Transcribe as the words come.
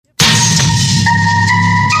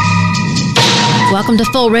Welcome to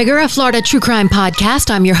Full Rigor, a Florida true crime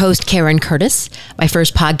podcast. I'm your host, Karen Curtis. My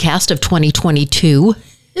first podcast of 2022.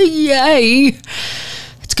 Yay!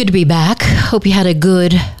 It's good to be back. Hope you had a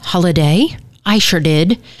good holiday. I sure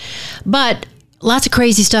did. But lots of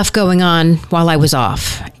crazy stuff going on while I was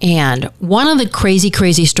off. And one of the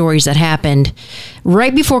crazy stories that happened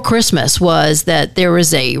right before Christmas was that there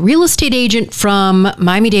was a real estate agent from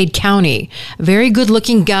Miami-Dade County, a very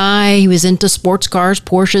good-looking guy. He was into sports cars,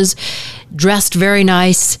 Porsches, dressed very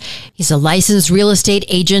nice. He's a licensed real estate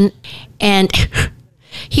agent. And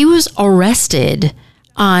he was arrested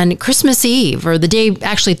on Christmas Eve, or the day,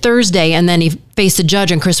 actually Thursday, and then he faced a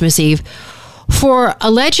judge on Christmas Eve for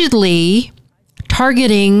allegedly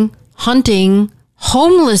targeting, hunting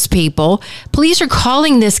homeless people. Police are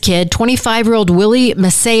calling this kid, 25-year-old Willie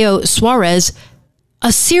Maceo Suarez,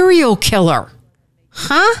 a serial killer.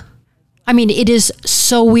 Huh? I mean, it is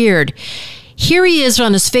so weird. Here he is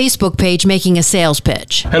on his Facebook page making a sales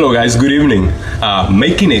pitch. Hello guys, good evening.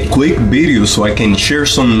 Making a quick video so I can share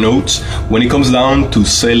some notes when it comes down to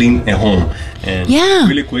selling a home. And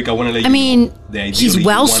really quick, I want to let you know, he's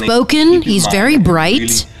well-spoken, he's very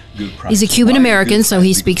bright. He's a Cuban American, so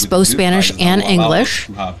he speaks both Spanish and English.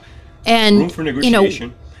 And, you know,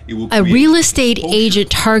 a real estate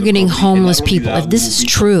agent targeting homeless people, if this is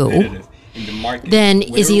true, then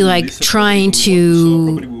is he like trying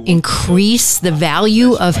to increase the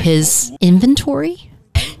value of his inventory?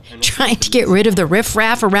 Trying to get rid of the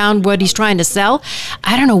riffraff around what he's trying to sell?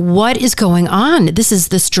 I don't know what is going on. This is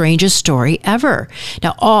the strangest story ever.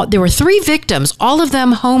 Now, there were 3 victims, all of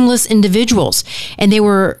them homeless individuals, and they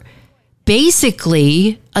were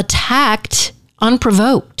basically attacked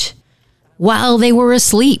unprovoked while they were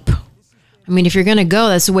asleep. I mean, if you're going to go,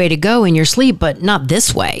 that's the way to go in your sleep, but not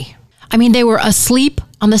this way. I mean, they were asleep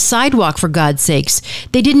on the sidewalk, for God's sakes.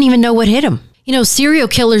 They didn't even know what hit them. You know, serial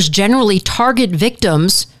killers generally target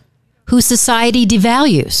victims who society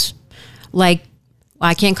devalues. Like,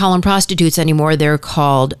 I can't call them prostitutes anymore. They're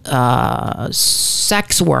called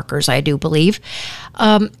sex workers, I do believe.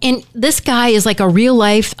 And this guy is like a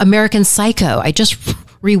real-life American Psycho. I just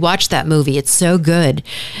rewatched that movie. It's so good.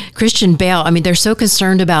 Christian Bale, I mean, they're so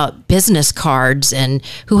concerned about business cards and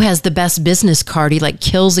who has the best business card. He like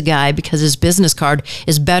kills a guy because his business card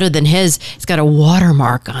is better than his. It's got a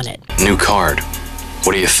watermark on it. New card.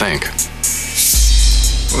 What do you think?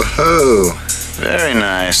 Whoa, very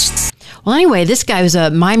nice. Well, anyway, this guy was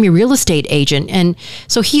a Miami real estate agent, and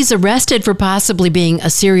so he's arrested for possibly being a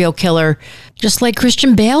serial killer, just like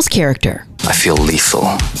Christian Bale's character. I feel lethal,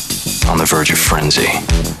 on the verge of frenzy.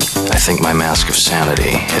 I think my mask of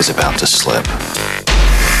sanity is about to slip.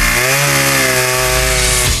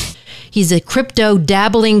 He's a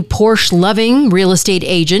crypto-dabbling, Porsche-loving real estate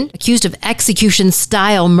agent accused of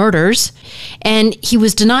execution-style murders. And he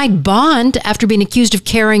was denied bond after being accused of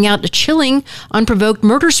carrying out a chilling, unprovoked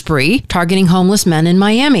murder spree targeting homeless men in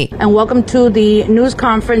Miami. And welcome to the news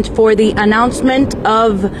conference for the announcement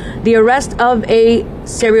of the arrest of a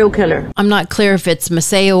serial killer. I'm not clear if it's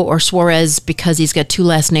Maceo or Suarez because he's got 2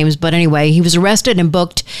 last names. But anyway, he was arrested and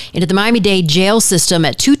booked into the Miami-Dade jail system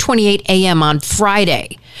at 2:28 a.m. on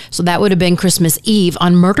Friday. So that would have been Christmas Eve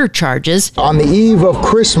on murder charges. On the eve of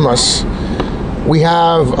Christmas, we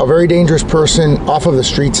have a very dangerous person off of the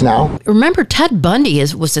streets now. Remember, Ted Bundy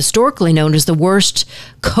was historically known as the worst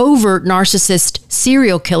covert narcissist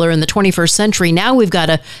serial killer in the 21st century. Now we've got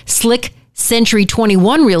a slick Century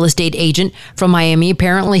 21 real estate agent from Miami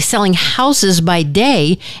apparently selling houses by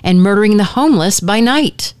day and murdering the homeless by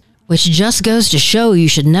night. Which just goes to show you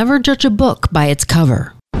should never judge a book by its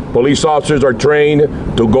cover. Police officers are trained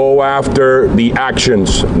to go after the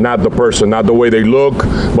actions, not the person, not the way they look,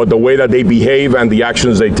 but the way that they behave and the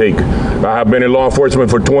actions they take. I have been in law enforcement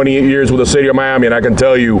for 28 years with the city of Miami, and I can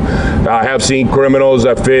tell you, I have seen criminals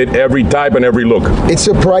that fit every type and every look. It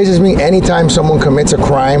surprises me anytime someone commits a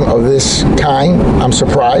crime of this kind. I'm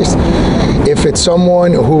surprised. If it's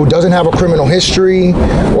someone who doesn't have a criminal history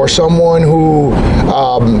or someone who,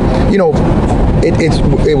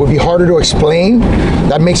 it would be harder to explain.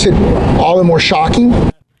 That makes it all the more shocking.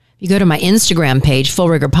 If you go to my Instagram page, Full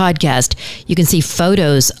Rigor Podcast, you can see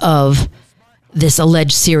photos of this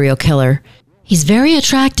alleged serial killer. He's very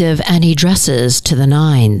attractive and he dresses to the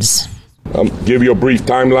nines. Give you a brief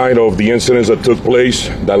timeline of the incidents that took place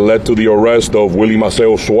that led to the arrest of Willie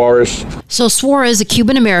Maceo Suarez. So Suarez, a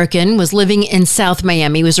Cuban American, was living in South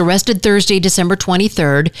Miami. He was arrested Thursday, December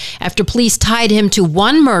 23rd, after police tied him to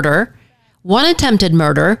 1 murder, 1 attempted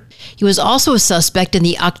murder. He was also a suspect in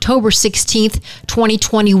the October 16th,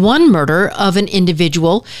 2021 murder of an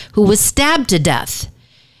individual who was stabbed to death.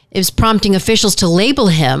 It was prompting officials to label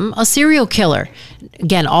him a serial killer.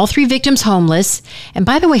 Again, all 3 victims homeless. And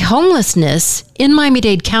by the way, homelessness in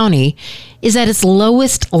Miami-Dade County is at its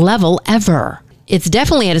lowest level ever. It's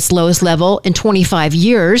definitely at its lowest level in 25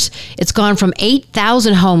 years. It's gone from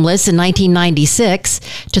 8,000 homeless in 1996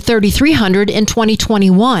 to 3,300 in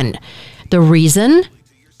 2021. The reason?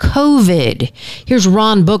 COVID. Here's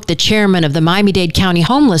Ron Book, the chairman of the Miami-Dade County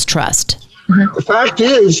Homeless Trust. The fact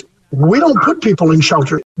is, we don't put people in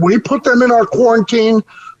shelter. We put them in our quarantine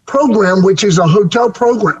program, which is a hotel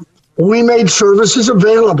program. We made services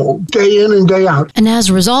available day in and day out. And as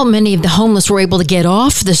a result, many of the homeless were able to get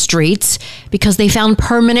off the streets because they found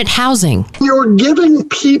permanent housing. You're giving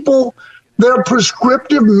people their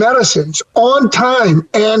prescriptive medicines on time,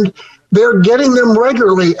 and they're getting them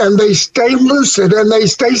regularly, and they stay lucid and they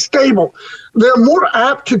stay stable. They're more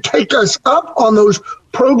apt to take us up on those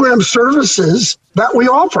program services that we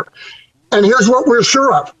offer. And here's what we're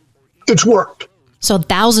sure of. It's worked. So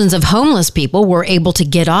thousands of homeless people were able to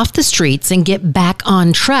get off the streets and get back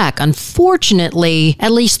on track. Unfortunately,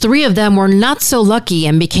 at least 3 of them were not so lucky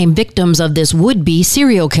and became victims of this would-be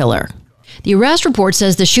serial killer. The arrest report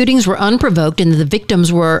says the shootings were unprovoked and the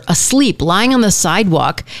victims were asleep, lying on the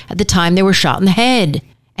sidewalk at the time they were shot in the head.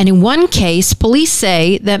 And in one case, police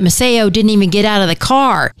say that Maceo didn't even get out of the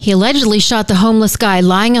car. He allegedly shot the homeless guy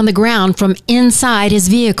lying on the ground from inside his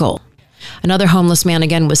vehicle. Another homeless man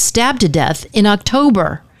again was stabbed to death in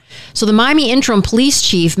October. So the Miami interim police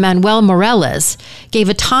chief, Manuel Morales, gave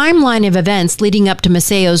a timeline of events leading up to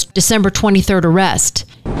Maceo's December 23rd arrest.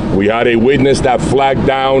 We had a witness that flagged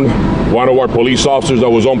down one of our police officers that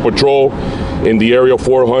was on patrol in the area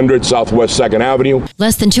 400 Southwest 2nd Avenue.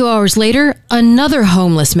 Less than 2 hours later, another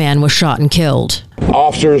homeless man was shot and killed.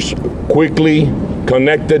 Officers quickly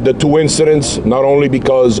connected the 2 incidents, not only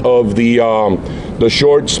because of the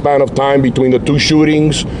short span of time between the 2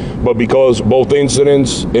 shootings, but because both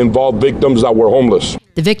incidents involved victims that were homeless.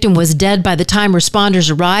 The victim was dead by the time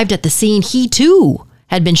responders arrived at the scene. He, too,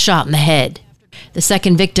 had been shot in the head. The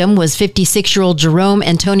second victim was 56-year-old Jerome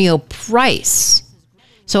Antonio Price.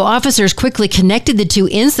 So officers quickly connected the 2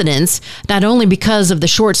 incidents, not only because of the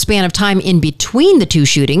short span of time in between the 2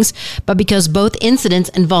 shootings, but because both incidents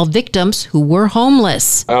involved victims who were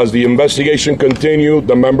homeless. As the investigation continued,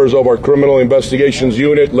 the members of our criminal investigations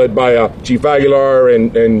unit, led by Chief Aguilar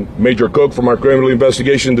and Major Cook from our criminal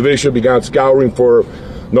investigation division, began scouring for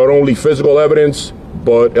not only physical evidence,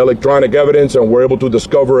 but electronic evidence, and were able to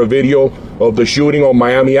discover a video of the shooting on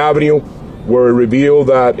Miami Avenue, where it revealed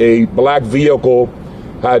that a black vehicle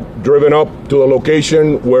had driven up to the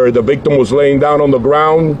location where the victim was laying down on the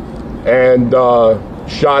ground and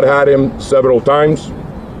shot at him several times.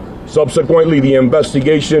 Subsequently, the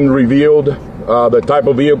investigation revealed the type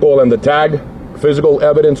of vehicle and the tag. Physical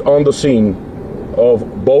evidence on the scene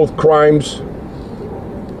of both crimes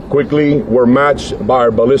quickly were matched by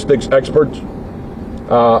our ballistics experts,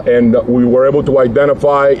 and we were able to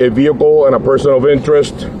identify a vehicle and a person of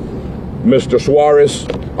interest, Mr. Suarez.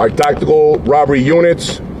 Our tactical robbery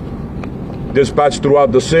units dispatched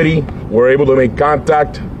throughout the city were able to make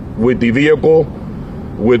contact with the vehicle,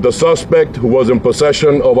 with the suspect who was in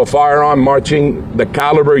possession of a firearm matching the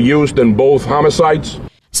caliber used in both homicides.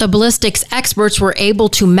 So ballistics experts were able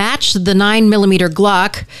to match the 9mm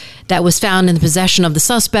Glock that was found in the possession of the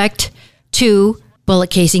suspect to bullet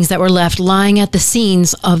casings that were left lying at the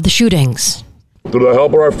scenes of the shootings. Through the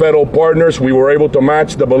help of our federal partners, we were able to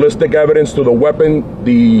match the ballistic evidence to the weapon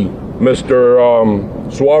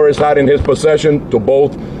Mr. Suarez had in his possession to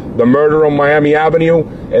both the murder on Miami Avenue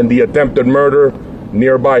and the attempted murder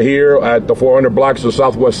nearby here at the 400 blocks of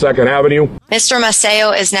Southwest 2nd Avenue. Mr. Maceo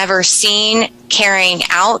is never seen carrying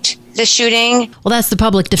out the shooting. Well, that's the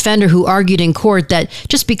public defender who argued in court that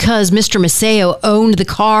just because Mr. Maceo owned the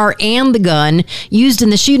car and the gun used in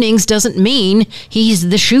the shootings doesn't mean he's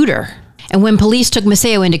the shooter. And when police took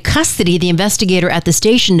Maceo into custody, the investigator at the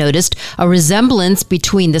station noticed a resemblance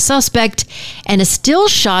between the suspect and a still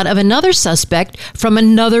shot of another suspect from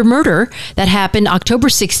another murder that happened October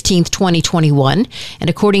 16th, 2021. And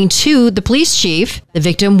according to the police chief, the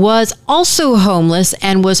victim was also homeless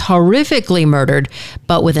and was horrifically murdered,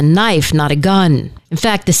 but with a knife, not a gun. In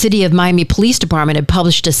fact, the City of Miami Police Department had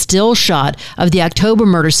published a still shot of the October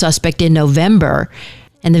murder suspect in November.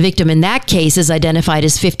 And the victim in that case is identified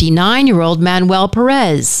as 59-year-old Manuel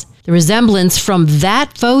Perez. The resemblance from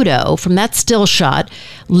that photo, from that still shot,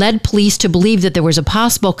 led police to believe that there was a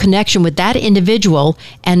possible connection with that individual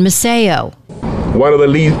and Maceo. One of the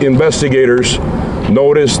lead investigators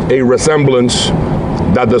noticed a resemblance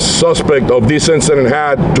that the suspect of this incident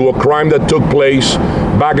had to a crime that took place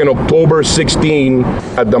back in October 16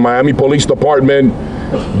 at the Miami Police Department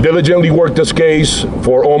diligently worked this case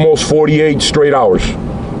for almost 48 straight hours.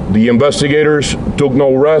 The investigators took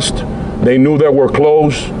no rest. They knew that we're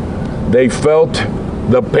close. They felt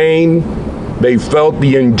the pain. They felt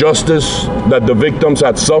the injustice that the victims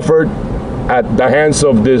had suffered at the hands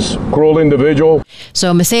of this cruel individual.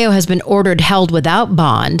 So Maceo has been ordered held without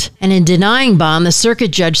bond, and in denying bond, the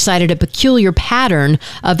circuit judge cited a peculiar pattern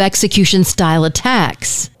of execution-style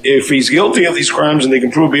attacks. If he's guilty of these crimes and they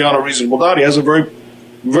can prove beyond a reasonable doubt, he has a very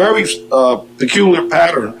peculiar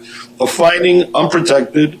pattern of finding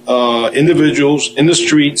unprotected individuals in the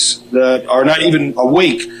streets that are not even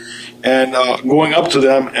awake and going up to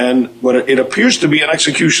them, and what it appears to be an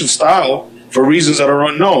execution style for reasons that are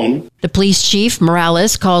unknown. The police chief,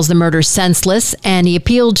 Morales, calls the murder senseless, and he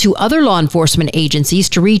appealed to other law enforcement agencies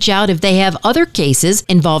to reach out if they have other cases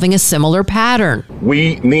involving a similar pattern.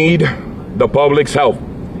 We need the public's help.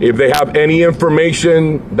 If they have any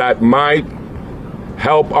information that might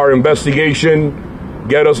help our investigation,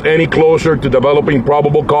 get us any closer to developing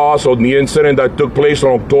probable cause on the incident that took place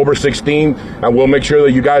on October 16, and we'll make sure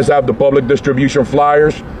that you guys have the public distribution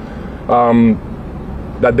flyers,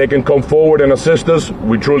 that they can come forward and assist us.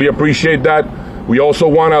 We truly appreciate that. We also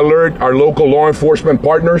want to alert our local law enforcement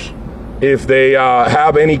partners if they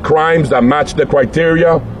have any crimes that match the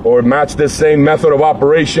criteria or match the same method of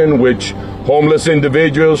operation, which homeless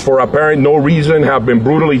individuals for apparent no reason have been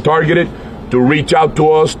brutally targeted, to reach out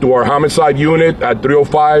to us, to our homicide unit at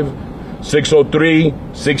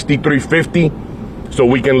 305-603-6350, so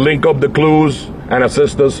we can link up the clues and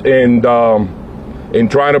assist us in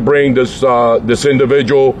trying to bring this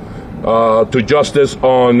individual to justice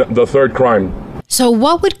on the third crime. So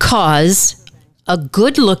what would cause a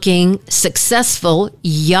good-looking, successful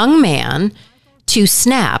young man to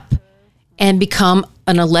snap and become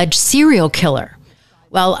an alleged serial killer?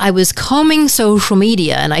 Well, I was combing social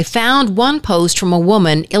media and I found one post from a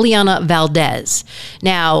woman, Ileana Valdez.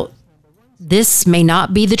 Now, this may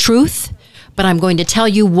not be the truth, but I'm going to tell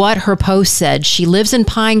you what her post said. She lives in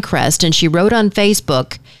Pinecrest, and she wrote on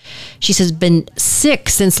Facebook, she says, been sick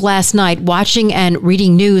since last night watching and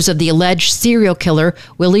reading news of the alleged serial killer,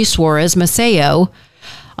 Willie Suarez Maceo,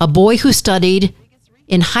 a boy who studied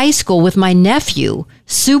in high school with my nephew,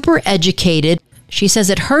 super educated. She says,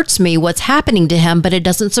 it hurts me what's happening to him, but it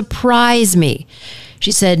doesn't surprise me.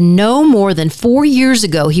 She said no more than 4 years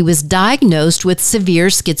ago, he was diagnosed with severe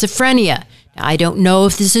schizophrenia. Now, I don't know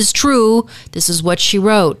if this is true. This is what she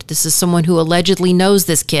wrote. This is someone who allegedly knows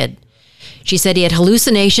this kid. She said he had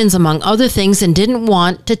hallucinations, among other things, and didn't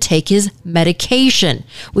want to take his medication,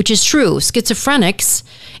 which is true. Schizophrenics,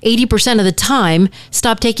 80% of the time,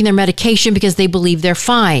 stop taking their medication because they believe they're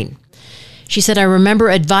fine. She said, I remember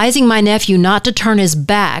advising my nephew not to turn his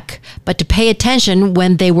back, but to pay attention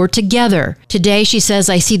when they were together. Today, she says,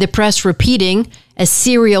 I see the press repeating as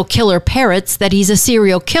serial killer parrots that he's a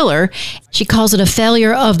serial killer. She calls it a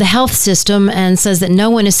failure of the health system and says that no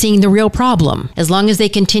one is seeing the real problem. As long as they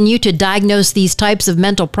continue to diagnose these types of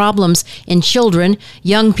mental problems in children,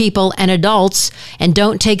 young people, and adults, and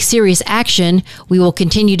don't take serious action, we will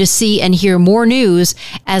continue to see and hear more news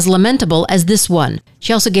as lamentable as this one.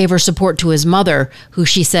 She also gave her support to his mother, who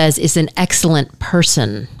she says is an excellent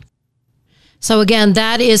person. So again,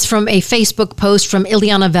 that is from a Facebook post from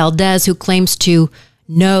Ileana Valdez, who claims to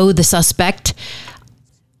know the suspect.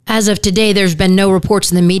 As of today, there's been no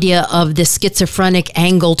reports in the media of this schizophrenic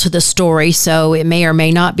angle to the story, so it may or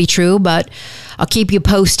may not be true, but I'll keep you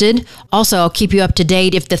posted. Also, I'll keep you up to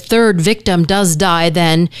date. If the third victim does die,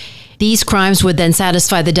 then these crimes would then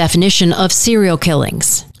satisfy the definition of serial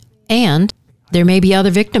killings. And there may be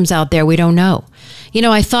other victims out there we don't know. You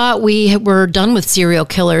know, I thought we were done with serial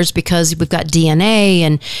killers because we've got DNA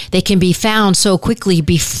and they can be found so quickly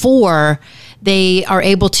before they are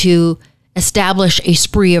able to establish a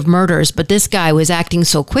spree of murders. But this guy was acting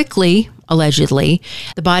so quickly, allegedly,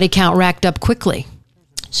 the body count racked up quickly.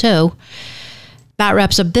 So that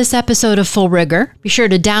wraps up this episode of Full Rigor. Be sure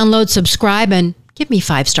to download, subscribe, and give me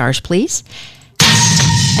 5 stars, please.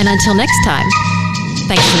 And until next time,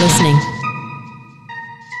 thanks for listening.